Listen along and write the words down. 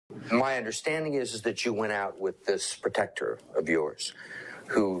My understanding is that you went out with this protector of yours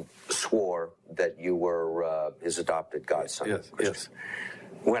who swore that you were his adopted godson. Yes, yes.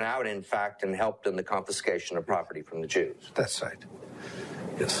 Went out, in fact, and helped in the confiscation of property from the Jews. That's right.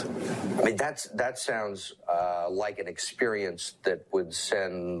 Yes. I mean, that sounds like an experience that would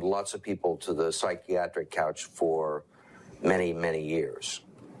send lots of people to the psychiatric couch for many, many years.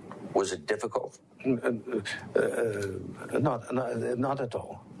 Was it difficult? Not at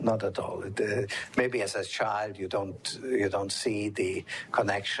all. Not at all. Maybe as a child you don't see the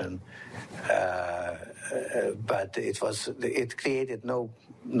connection, but it created no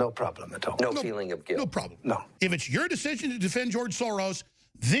problem at all. No feeling of guilt. No problem. No. If it's your decision to defend George Soros,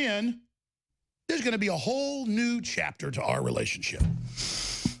 then there's going to be a whole new chapter to our relationship.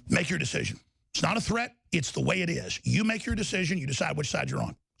 Make your decision. It's not a threat. It's the way it is. You make your decision. You decide which side you're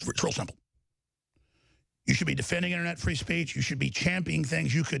on. It's real simple. You should be defending internet free speech. You should be championing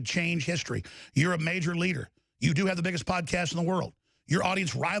things. You could change history. You're a major leader. You do have the biggest podcast in the world. Your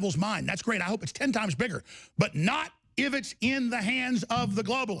audience rivals mine. That's great. I hope it's 10 times bigger. But not if it's in the hands of the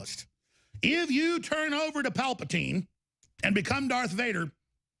globalist. If you turn over to Palpatine and become Darth Vader,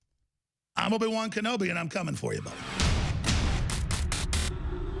 I'm Obi-Wan Kenobi, and I'm coming for you, buddy.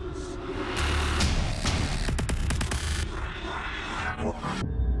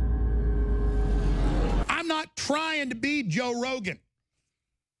 I'm not trying to be Joe Rogan,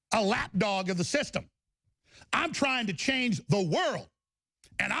 a lapdog of the system. I'm trying to change the world,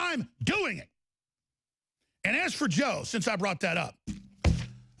 and I'm doing it. And as for Joe, since I brought that up,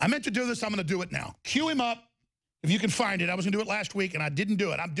 I meant to do this. I'm going to do it now. Cue him up if you can find it. I was going to do it last week, and I didn't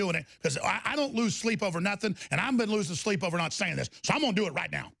do it. I'm doing it because I don't lose sleep over nothing, and I've been losing sleep over not saying this. So I'm going to do it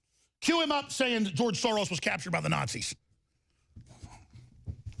right now. Cue him up saying that George Soros was captured by the Nazis.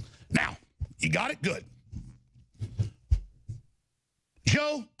 Now, you got it? Good.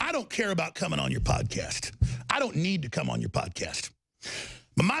 Joe, I don't care about coming on your podcast. I don't need to come on your podcast.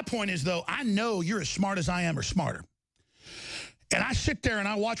 But my point is, though, I know you're as smart as I am or smarter. And I sit there and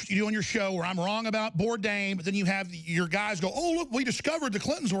I watch what you do on your show where I'm wrong about Bourdain, but then you have your guys go, oh, look, we discovered the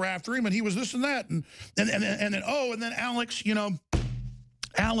Clintons were after him and he was this and that. And then Alex, you know,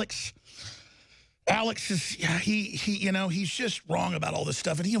 Alex is, he's just wrong about all this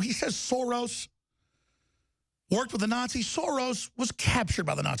stuff. And he says Soros worked with the Nazis. Soros was captured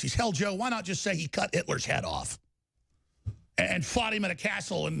by the Nazis. Hell, Joe, why not just say he cut Hitler's head off and fought him in a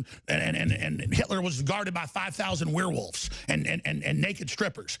castle, and Hitler was guarded by 5,000 werewolves and naked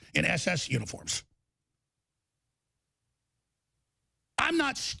strippers in SS uniforms? I'm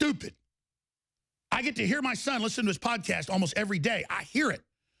not stupid. I get to hear my son listen to his podcast almost every day. I hear it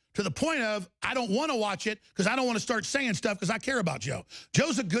to the point of I don't want to watch it because I don't want to start saying stuff because I care about Joe.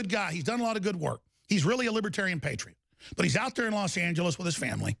 Joe's a good guy. He's done a lot of good work. He's really a libertarian patriot. But he's out there in Los Angeles with his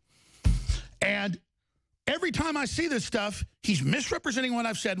family. And every time I see this stuff, he's misrepresenting what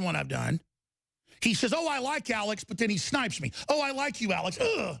I've said and what I've done. He says, oh, I like Alex, but then he snipes me. Oh, I like you, Alex.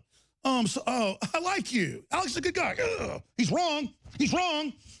 I like you. Alex is a good guy. He's wrong. He's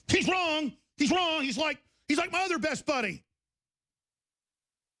wrong. He's wrong. He's wrong. He's like my other best buddy.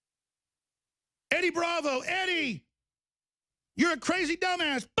 Eddie Bravo. Eddie, you're a crazy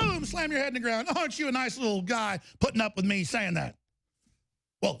dumbass. Boom, slam your head in the ground. Aren't you a nice little guy putting up with me saying that?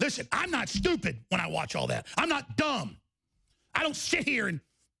 Well, listen, I'm not stupid when I watch all that. I'm not dumb. I don't sit here and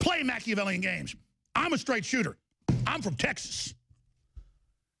play Machiavellian games. I'm a straight shooter. I'm from Texas.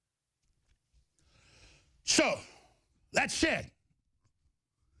 So, that said,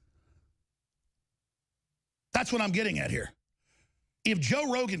 that's what I'm getting at here. If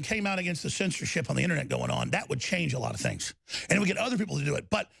Joe Rogan came out against the censorship on the internet going on, that would change a lot of things. And it would get other people to do it.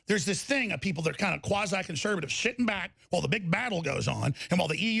 But there's this thing of people that are kind of quasi-conservative sitting back while the big battle goes on and while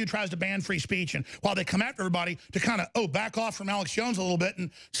the EU tries to ban free speech and while they come after everybody to kind of, back off from Alex Jones a little bit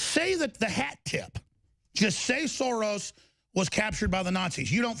and say that the hat tip. Just say Soros was captured by the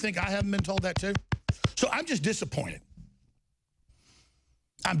Nazis. You don't think I haven't been told that too? So I'm just disappointed.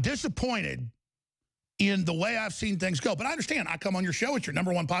 I'm disappointed in the way I've seen things go. But I understand. I come on your show. It's your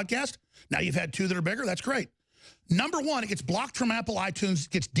 #1 podcast. Now you've had 2 that are bigger. That's great. #1, it gets blocked from Apple iTunes,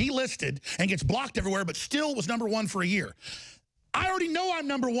 gets delisted, and gets blocked everywhere, but still was #1 for a year. I already know I'm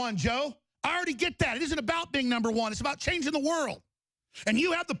 #1, Joe. I already get that. It isn't about being #1. It's about changing the world. And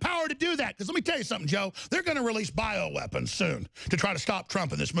you have the power to do that. Because let me tell you something, Joe. They're going to release bioweapons soon to try to stop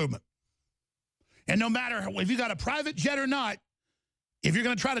Trump in this movement. And no matter if you got a private jet or not, if you're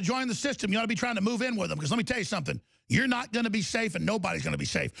going to try to join the system, you ought to be trying to move in with them. Because let me tell you something. You're not going to be safe and nobody's going to be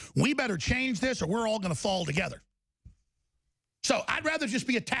safe. We better change this or we're all going to fall together. So I'd rather just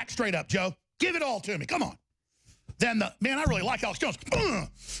be attacked straight up, Joe. Give it all to me. Come on. than the, man, I really like Alex Jones.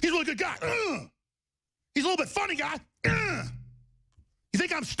 He's a really good guy. He's a little bit funny guy. You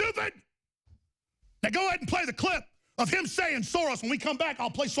think I'm stupid? Now go ahead and play the clip of him saying Soros. When we come back,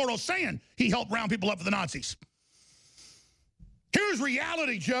 I'll play Soros saying he helped round people up for the Nazis. Here's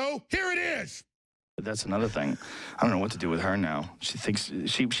reality, Joe. Here it is. That's another thing. I don't know what to do with her now. She thinks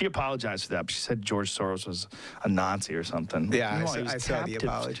she apologized for that, but she said George Soros was a Nazi or something. Yeah, I saw the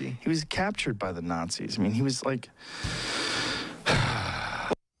apology. He was captured by the Nazis. I mean, he was like...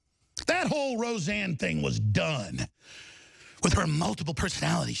 That whole Roseanne thing was done with her multiple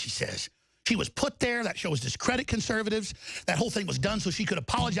personalities, she says. She was put there. That show was discredit conservatives. That whole thing was done so she could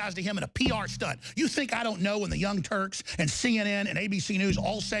apologize to him in a PR stunt. You think I don't know when the Young Turks and CNN and ABC News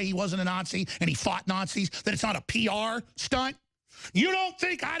all say he wasn't a Nazi and he fought Nazis, that it's not a PR stunt? You don't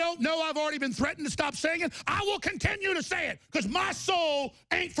think I don't know I've already been threatened to stop saying it? I will continue to say it because my soul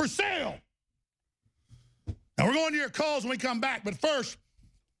ain't for sale. Now, we're going to your calls when we come back, but first,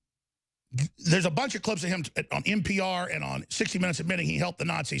 there's a bunch of clips of him on NPR and on 60 Minutes admitting he helped the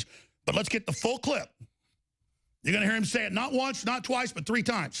Nazis. But let's get the full clip. You're going to hear him say it not once, not twice, but 3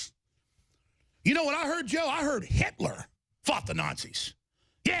 times. You know what I heard, Joe? I heard Hitler fought the Nazis.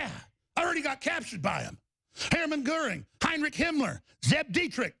 Yeah, I heard he got captured by him. Hermann Goering, Heinrich Himmler, Zeb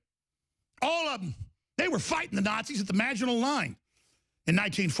Dietrich, all of them, they were fighting the Nazis at the Maginot Line in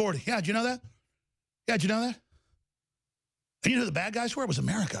 1940. Yeah, did you know that? Yeah, did you know that? And you know who the bad guys were? It was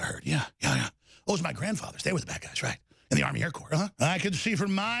America, I heard. Yeah. Oh, it was my grandfathers. They were the bad guys, right? In the Army Air Corps, huh? I could see for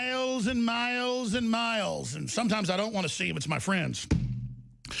miles and miles and miles. And sometimes I don't want to see them. It's my friends.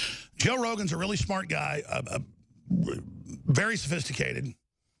 Joe Rogan's a really smart guy, very sophisticated.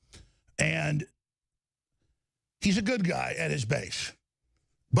 And he's a good guy at his base.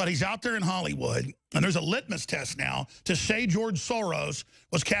 But he's out there in Hollywood, and there's a litmus test now to say George Soros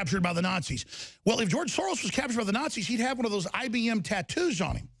was captured by the Nazis. Well, if George Soros was captured by the Nazis, he'd have one of those IBM tattoos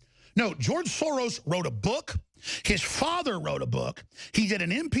on him. No, George Soros wrote a book. His father wrote a book. He did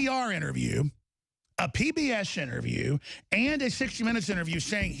an NPR interview, a PBS interview, and a 60 Minutes interview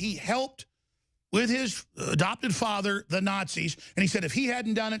saying he helped with his adopted father, the Nazis, and he said if he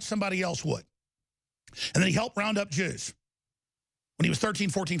hadn't done it, somebody else would. And then he helped round up Jews when he was 13,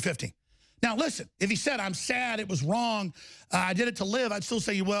 14, 15. Now, listen, if he said, I'm sad, it was wrong, I did it to live, I'd still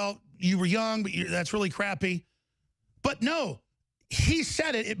say, well, you were young, but that's really crappy. But no, he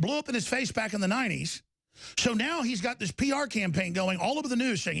said it. It blew up in his face back in the 90s. So now he's got this PR campaign going all over the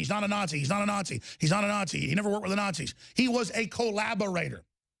news saying he's not a Nazi, he's not a Nazi, he's not a Nazi, he never worked with the Nazis. He was a collaborator.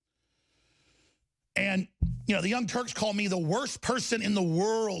 And, you know, the Young Turks call me the worst person in the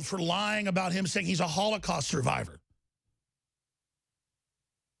world for lying about him, saying he's a Holocaust survivor.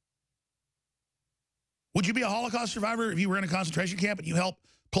 Would you be a Holocaust survivor if you were in a concentration camp and you helped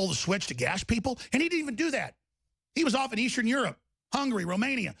pull the switch to gas people? And he didn't even do that. He was off in Eastern Europe, Hungary,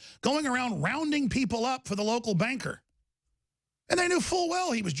 Romania, going around rounding people up for the local banker. And they knew full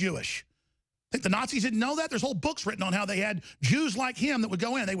well he was Jewish. Think the Nazis didn't know that? There's whole books written on how they had Jews like him that would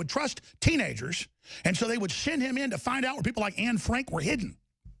go in. They would trust teenagers, and so they would send him in to find out where people like Anne Frank were hidden.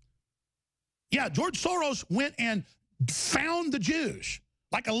 Yeah, George Soros went and found the Jews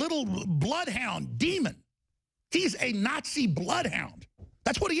like a little bloodhound demon. He's a Nazi bloodhound.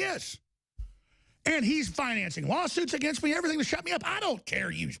 That's what he is. And he's financing lawsuits against me, everything to shut me up. I don't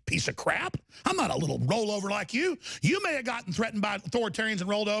care, you piece of crap. I'm not a little rollover like you. You may have gotten threatened by authoritarians and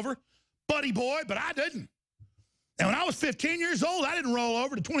rolled over, buddy boy, but I didn't. And when I was 15 years old, I didn't roll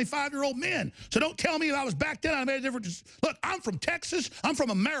over to 25-year-old men. So don't tell me if I was back then, I made a difference. Look, I'm from Texas. I'm from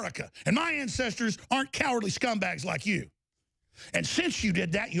America. And my ancestors aren't cowardly scumbags like you. And since you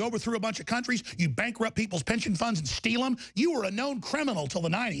did that, you overthrew a bunch of countries, you bankrupt people's pension funds and steal them. You were a known criminal till the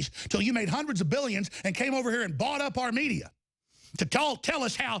 90s, till you made hundreds of billions and came over here and bought up our media to tell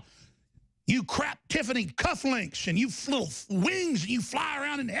us how you crap Tiffany cufflinks and you little wings and you fly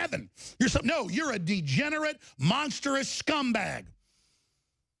around in heaven. No, you're a degenerate, monstrous scumbag.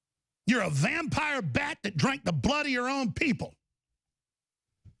 You're a vampire bat that drank the blood of your own people.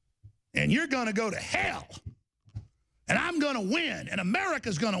 And you're going to go to hell. And I'm going to win, and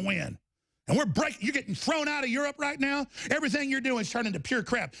America's going to win. And you're getting thrown out of Europe right now. Everything you're doing is turning into pure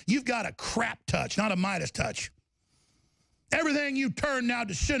crap. You've got a crap touch, not a Midas touch. Everything you turn now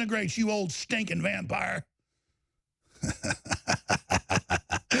disintegrates, you old stinking vampire.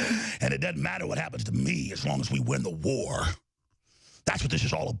 And it doesn't matter what happens to me as long as we win the war. That's what this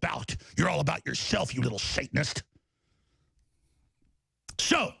is all about. You're all about yourself, you little Satanist.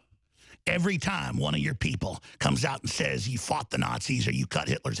 So, Every time one of your people comes out and says you fought the Nazis or you cut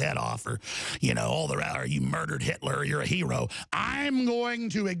Hitler's head off or, you know, or you murdered Hitler or you're a hero, I'm going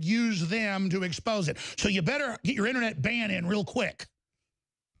to use them to expose it. So you better get your internet ban in real quick,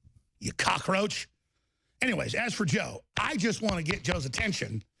 you cockroach. Anyways, as for Joe, I just want to get Joe's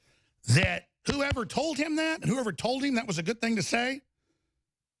attention that whoever told him that and whoever told him that was a good thing to say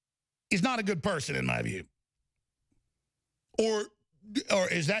is not a good person in my view. Or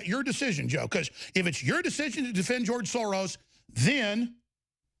is that your decision, Joe? Because if it's your decision to defend George Soros, then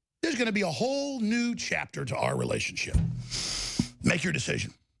there's going to be a whole new chapter to our relationship. Make your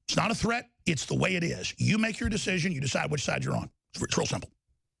decision. It's not a threat. It's the way it is. You make your decision. You decide which side you're on. It's real simple.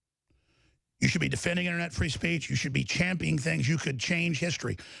 You should be defending internet free speech. You should be championing things. You could change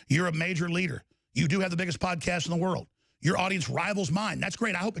history. You're a major leader. You do have the biggest podcast in the world. Your audience rivals mine. That's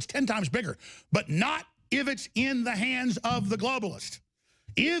great. I hope it's 10 times bigger. But not if it's in the hands of the globalist.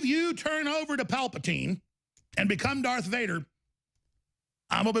 If you turn over to Palpatine and become Darth Vader,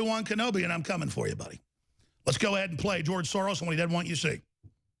 I'm Obi-Wan Kenobi and I'm coming for you, buddy. Let's go ahead and play George Soros and what he didn't want you to see.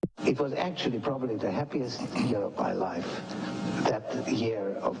 It was actually probably the happiest year of my life, that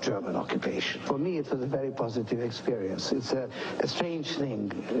year of German occupation. For me, it was a very positive experience. It's a strange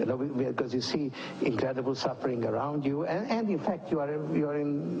thing, you know, because you see incredible suffering around you, and in fact, you are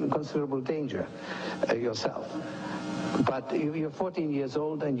in considerable danger yourself. But you're 14 years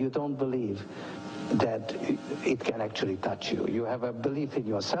old and you don't believe that it can actually touch you. You have a belief in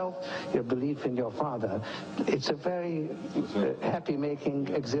yourself, your belief in your father. It's a very happy-making,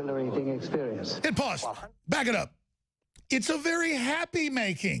 exhilarating experience. Hit pause. Back it up. It's a very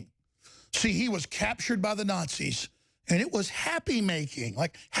happy-making. See, he was captured by the Nazis, and it was happy-making,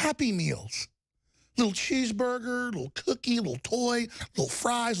 like Happy Meals. Little cheeseburger, little cookie, little toy, little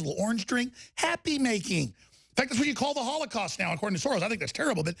fries, little orange drink. Happy-making. In fact, that's what you call the Holocaust now, according to Soros. I think that's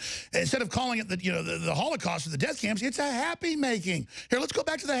terrible, but instead of calling it the Holocaust or the death camps, it's a happy-making. Here, let's go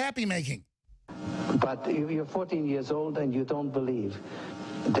back to the happy-making. But you're 14 years old and you don't believe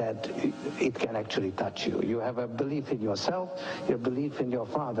that it can actually touch you. You have a belief in yourself, your belief in your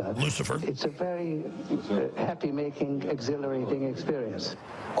father. Lucifer. It's a very happy-making, exhilarating experience.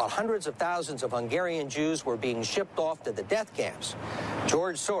 While hundreds of thousands of Hungarian Jews were being shipped off to the death camps,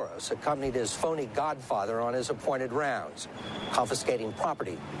 George Soros accompanied his phony godfather on his appointed rounds, confiscating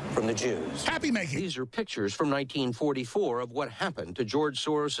property from the Jews. Happy-making. These are pictures from 1944 of what happened to George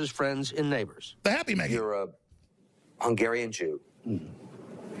Soros's friends and neighbors. The happy-making. You're a Hungarian Jew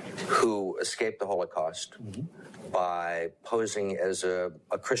who escaped the Holocaust by posing as a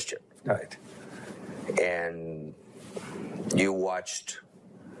Christian. Right. And you watched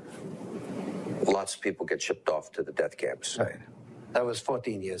lots of people get shipped off to the death camps. Right. I was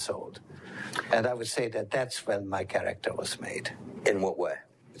 14 years old. And I would say that that's when my character was made. In what way?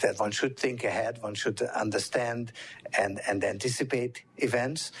 That one should think ahead, one should understand and anticipate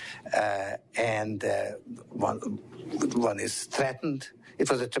events, and one is threatened. It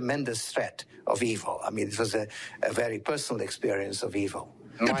was a tremendous threat of evil. I mean, it was a very personal experience of evil.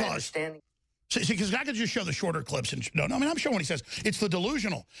 My understanding... See, because I could just show the shorter clips. And no, I mean, I'm showing what he says. It's the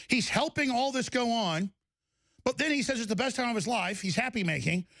delusional. He's helping all this go on, but then he says it's the best time of his life. He's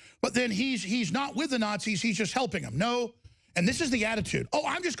happy-making, but then he's not with the Nazis. He's just helping them. No, and this is the attitude. Oh,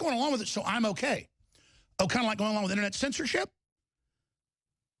 I'm just going along with it, so I'm okay. Oh, kind of like going along with internet censorship?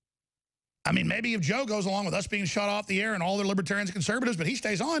 I mean, maybe if Joe goes along with us being shut off the air and all the libertarians and conservatives, but he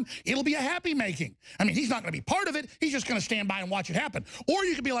stays on, it'll be a happy-making. I mean, he's not going to be part of it. He's just going to stand by and watch it happen. Or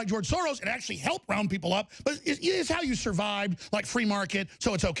you could be like George Soros and actually help round people up. But it's how you survived, like free market,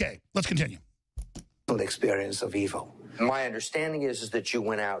 so it's okay. Let's continue. Experience of evil. My understanding is that you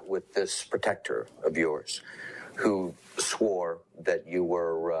went out with this protector of yours who swore that you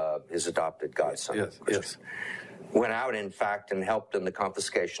were his adopted godson. Yes. Went out, in fact, and helped in the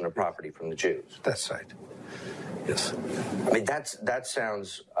confiscation of property from the Jews. That's right. Yes. I mean, that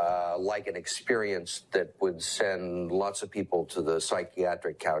sounds like an experience that would send lots of people to the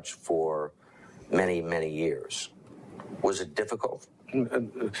psychiatric couch for many, many years. Was it difficult? Not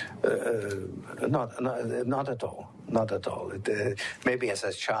at all. Not at all. Maybe as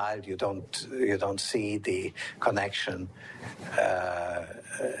a child you don't see the connection,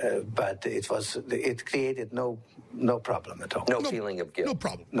 but it created no problem at all. No feeling of guilt. No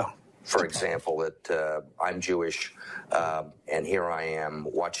problem. No. For example, that I'm Jewish, and here I am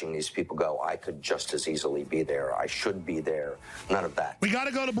watching these people go. I could just as easily be there. I should be there. None of that. We got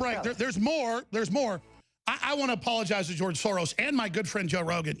to go to break. There's more. There's more. I want to apologize to George Soros and my good friend Joe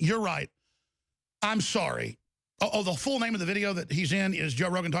Rogan. You're right. I'm sorry. Oh, the full name of the video that he's in is Joe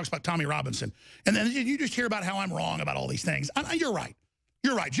Rogan Talks About Tommy Robinson. And then you just hear about how I'm wrong about all these things. You're right.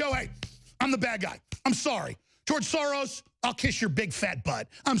 You're right. Joe, hey, I'm the bad guy. I'm sorry. George Soros, I'll kiss your big fat butt.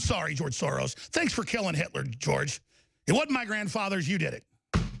 I'm sorry, George Soros. Thanks for killing Hitler, George. It wasn't my grandfather's. You did it.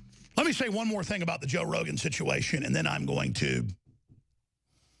 Let me say one more thing about the Joe Rogan situation, and then I'm going to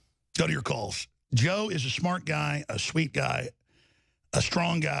go to your calls. Joe is a smart guy, a sweet guy, a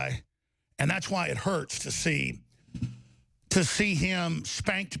strong guy, and that's why it hurts to see him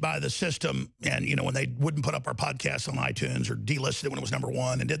spanked by the system. And, you know, when they wouldn't put up our podcast on iTunes or delisted it when it was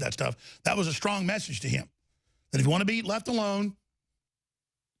 #1 and did that stuff, that was a strong message to him. That if you want to be left alone,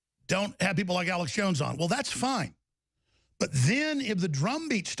 don't have people like Alex Jones on. Well, that's fine. But then if the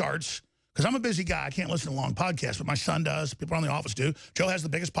drumbeat starts, because I'm a busy guy, I can't listen to long podcasts, but my son does, people around the office do. Joe has the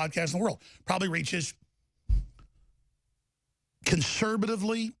biggest podcast in the world. Probably reaches,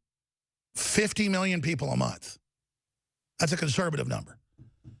 conservatively, 50 million people a month. That's a conservative number.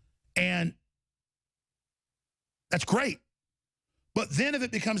 And that's great. But then if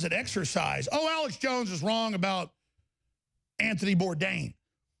it becomes an exercise, oh, Alex Jones is wrong about Anthony Bourdain.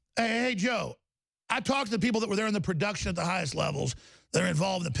 Hey, Joe, I talked to the people that were there in the production at the highest levels. They're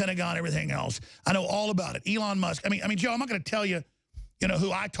involved in the Pentagon, everything else. I know all about it. Elon Musk. I mean, Joe, I'm not going to tell you, you know,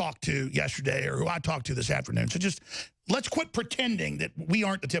 who I talked to yesterday or who I talked to this afternoon. So just let's quit pretending that we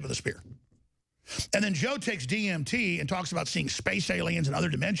aren't the tip of the spear. And then Joe takes DMT and talks about seeing space aliens and other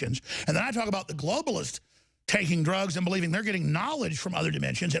dimensions. And then I talk about the globalists taking drugs and believing they're getting knowledge from other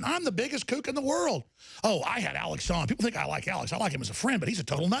dimensions. And I'm the biggest kook in the world. Oh, I had Alex on. People think I like Alex. I like him as a friend, but he's a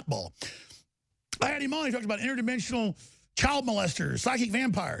total nutball. I had him on. He talks about interdimensional child molesters, psychic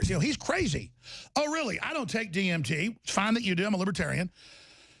vampires. You know, he's crazy. Oh, really? I don't take DMT. It's fine that you do. I'm a libertarian.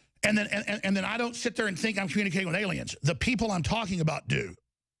 And then I don't sit there and think I'm communicating with aliens. The people I'm talking about do.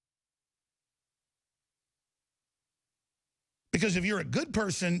 Because if you're a good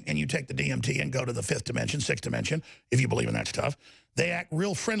person and you take the DMT and go to the 5th dimension, 6th dimension, if you believe in that stuff, they act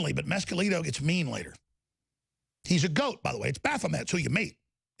real friendly, but Mescalito gets mean later. He's a goat, by the way. It's Baphomet's who you meet.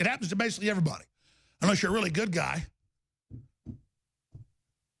 It happens to basically everybody, unless you're a really good guy.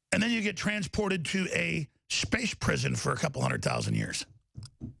 And then you get transported to a space prison for a couple 100,000 years.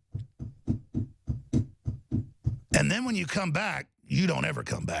 And then when you come back, you don't ever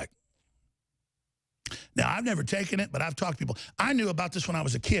come back. Now, I've never taken it, but I've talked to people. I knew about this when I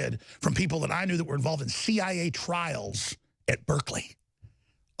was a kid from people that I knew that were involved in CIA trials at Berkeley.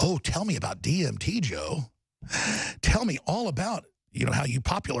 Oh, tell me about DMT, Joe. Tell me all about, you know, how you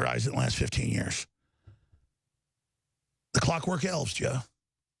popularized it in the last 15 years. The Clockwork Elves, Joe.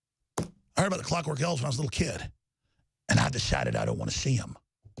 I heard about the Clockwork Elves when I was a little kid. And I decided I don't want to see them.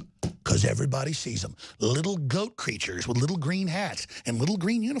 Because everybody sees them. Little goat creatures with little green hats and little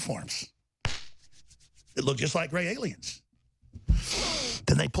green uniforms. It look just like gray aliens.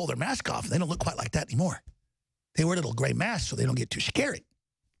 Then they pull their mask off, and they don't look quite like that anymore. They wear little gray masks so they don't get too scary.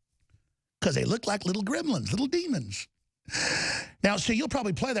 Because they look like little gremlins, little demons. Now, see, you'll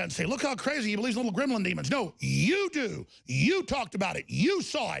probably play that and say, look how crazy he believes in little gremlin demons. No, you do. You talked about it. You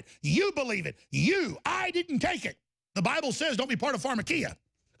saw it. You believe it. I didn't take it. The Bible says don't be part of pharmakia,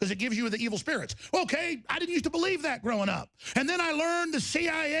 because it gives you the evil spirits. Okay, I didn't used to believe that growing up. And then I learned the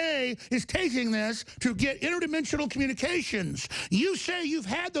CIA is taking this to get interdimensional communications. You say you've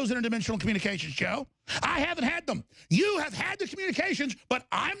had those interdimensional communications, Joe. I haven't had them. You have had the communications, but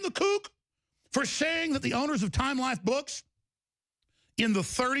I'm the kook for saying that the owners of Time Life books in the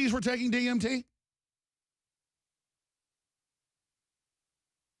 30s were taking DMT?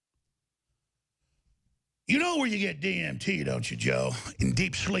 You know where you get DMT, don't you, Joe? In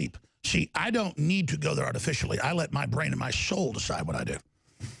deep sleep. See, I don't need to go there artificially. I let my brain and my soul decide what I do.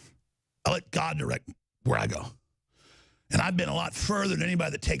 I let God direct where I go. And I've been a lot further than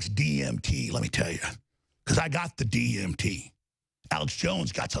anybody that takes DMT, let me tell you. Because I got the DMT. Alex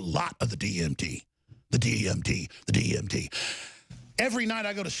Jones got a lot of the DMT. The DMT, the DMT. Every night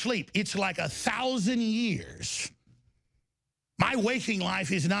I go to sleep, it's like 1,000 years. My waking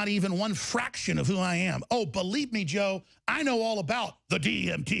life is not even one fraction of who I am. Oh, believe me, Joe, I know all about the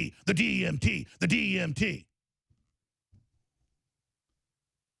DMT, the DMT, the DMT.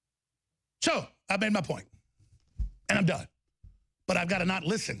 So, I've made my point, and I'm done. But I've got to not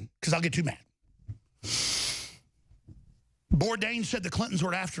listen, because I'll get too mad. Bourdain said the Clintons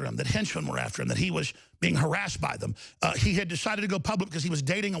were after him, that henchmen were after him, that he was being harassed by them. He had decided to go public because he was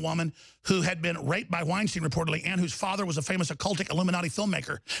dating a woman who had been raped by Weinstein, reportedly, and whose father was a famous occultic Illuminati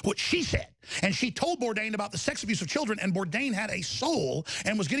filmmaker, which she said. And she told Bourdain about the sex abuse of children, and Bourdain had a soul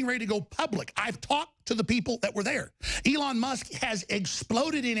and was getting ready to go public. I've talked to the people that were there. Elon Musk has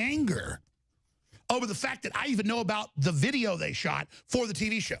exploded in anger over the fact that I even know about the video they shot for the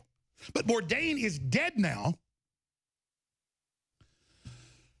TV show. But Bourdain is dead now.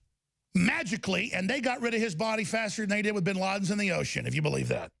 magically, and they got rid of his body faster than they did with bin Laden's in the ocean, if you believe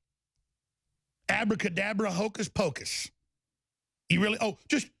that. Abracadabra, hocus pocus. You really, oh,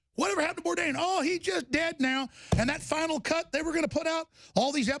 just whatever happened to Bourdain? Oh, he just dead now. And that final cut they were going to put out,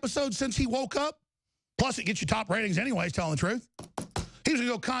 all these episodes since he woke up, plus it gets you top ratings anyways, telling the truth. He was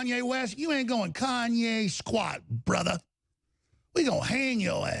going to go Kanye West. You ain't going Kanye squat, brother. We going to hang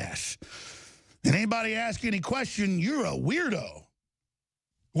your ass. And anybody ask any question, you're a weirdo.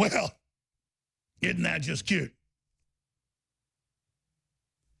 Well, isn't that just cute?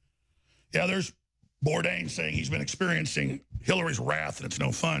 Yeah, there's Bourdain saying he's been experiencing Hillary's wrath and it's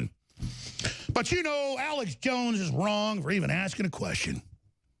no fun. But you know, Alex Jones is wrong for even asking a question.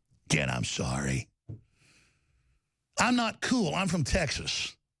 Again, I'm sorry. I'm not cool. I'm from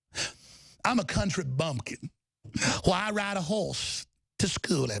Texas. I'm a country bumpkin. Well, I ride a horse to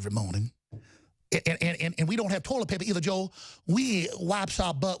school every morning. And we don't have toilet paper either, Joe. We wipes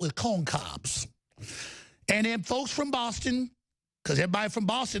our butt with corn cobs. And then folks from Boston, because everybody from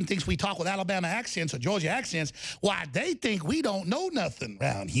Boston thinks we talk with Alabama accents or Georgia accents, why, they think we don't know nothing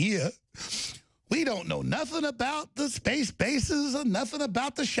around here. We don't know nothing about the space bases or nothing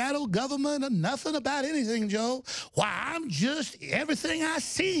about the shadow government or nothing about anything, Joe. Why, I'm just everything I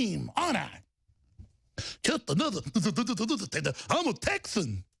seem, aren't I? Just another, I'm a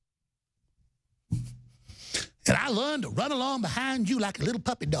Texan. And I learned to run along behind you like a little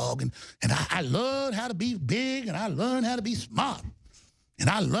puppy dog. And I learned how to be big, and I learned how to be smart. And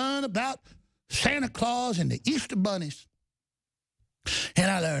I learned about Santa Claus and the Easter bunnies.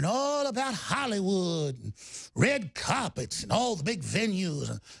 And I learned all about Hollywood and red carpets and all the big venues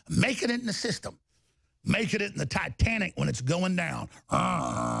and making it in the system. Making it in the Titanic when it's going down.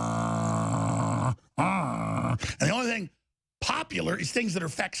 And the only thing popular is things that are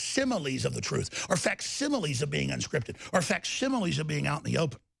facsimiles of the truth, or facsimiles of being unscripted, or facsimiles of being out in the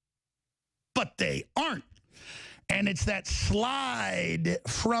open. But they aren't. And it's that slide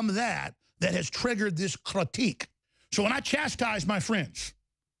from that that has triggered this critique. So when I chastise my friends,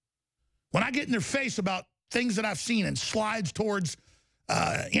 when I get in their face about things that I've seen and slides towards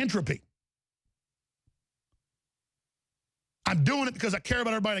entropy, I'm doing it because I care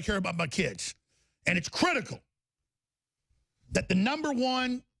about everybody and I care about my kids. And it's critical that the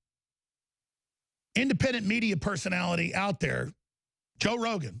 #1 independent media personality out there, Joe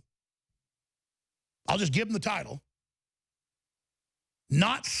Rogan, I'll just give him the title,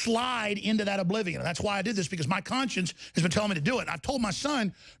 not slide into that oblivion. And that's why I did this, because my conscience has been telling me to do it. And I've told my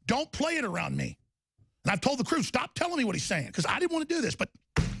son, don't play it around me. And I've told the crew, stop telling me what he's saying, because I didn't want to do this, but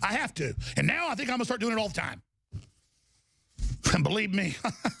I have to. And now I think I'm going to start doing it all the time. And believe me,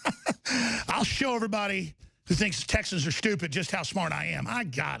 I'll show everybody who thinks Texans are stupid just how smart I am. I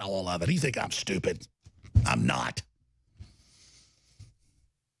got all of it. You think I'm stupid? I'm not.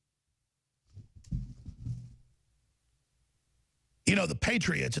 You know, the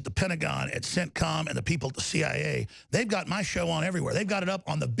Patriots at the Pentagon, at CENTCOM, and the people at the CIA, they've got my show on everywhere. They've got it up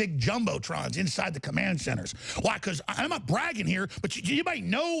on the big jumbotrons inside the command centers. Why? Because I'm not bragging here, but anybody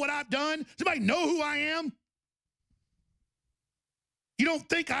know what I've done? Does anybody know who I am? You don't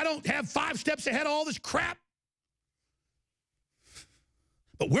think I don't have 5 steps ahead of all this crap?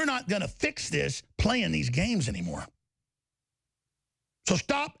 But we're not going to fix this playing these games anymore. So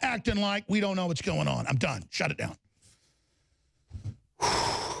stop acting like we don't know what's going on. I'm done. Shut it down.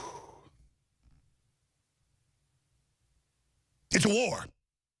 It's a war.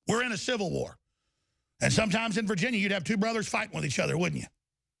 We're in a civil war. And sometimes in Virginia, you'd have 2 brothers fighting with each other, wouldn't you?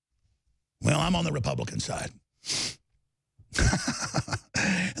 Well, I'm on the Republican side.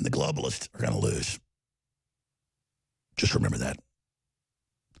 And the globalists are going to lose. Just remember that.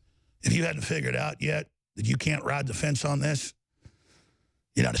 If you hadn't figured out yet that you can't ride the fence on this,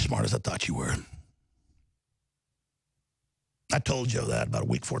 you're not as smart as I thought you were. I told Joe that about a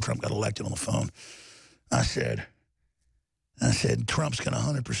week before Trump got elected on the phone. I said, Trump's going to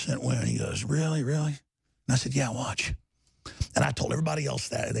 100% win. He goes, really, really? And I said, yeah, watch. And I told everybody else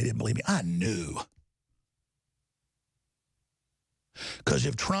that, and they didn't believe me. I knew. Because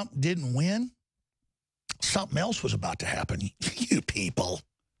if Trump didn't win, something else was about to happen. You people.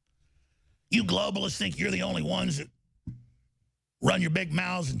 You globalists think you're the only ones that run your big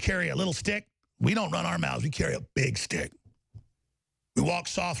mouths and carry a little stick. We don't run our mouths. We carry a big stick. We walk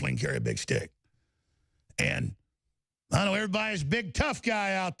softly and carry a big stick. And I know everybody's big tough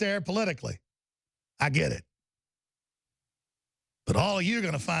guy out there politically. I get it. But all of you are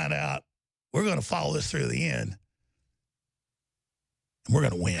going to find out we're going to follow this through the end. And we're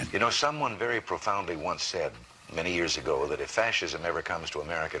going to win. You know, someone very profoundly once said many years ago that if fascism ever comes to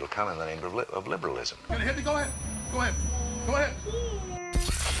America, it'll come in the name of liberalism. Go ahead. Go ahead. Go ahead.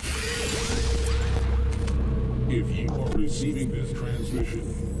 you are receiving this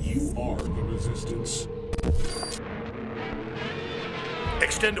transmission, you are the resistance.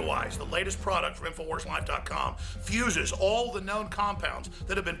 Extendowise, the latest product from InfoWarsLife.com, fuses all the known compounds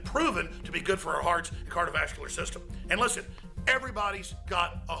that have been proven to be good for our hearts and cardiovascular system. And listen, everybody's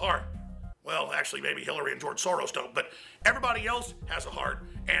got a heart. Well, actually, maybe Hillary and George Soros don't, but everybody else has a heart,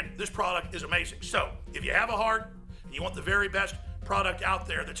 and this product is amazing. So, if you have a heart and you want the very best product out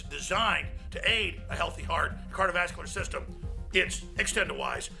there that's designed to aid a healthy heart and cardiovascular system, it's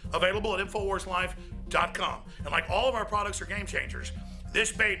Extendowise, available at InfoWarsLife.com. And like all of our products are game changers,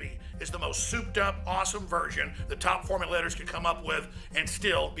 this baby is the most souped up, awesome version the top formulators can come up with and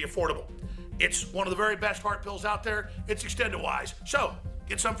still be affordable. It's one of the very best heart pills out there. It's Extendowise. So,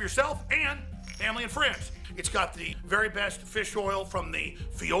 get some for yourself and family and friends. It's got the very best fish oil from the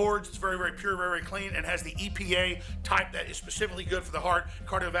fjords. It's very, very pure, very, very clean, and has the EPA type that is specifically good for the heart,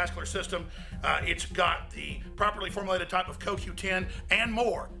 cardiovascular system. It's got the properly formulated type of CoQ10 and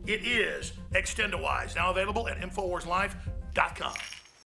more. It is Extendowise, now available at InfoWarsLife.com.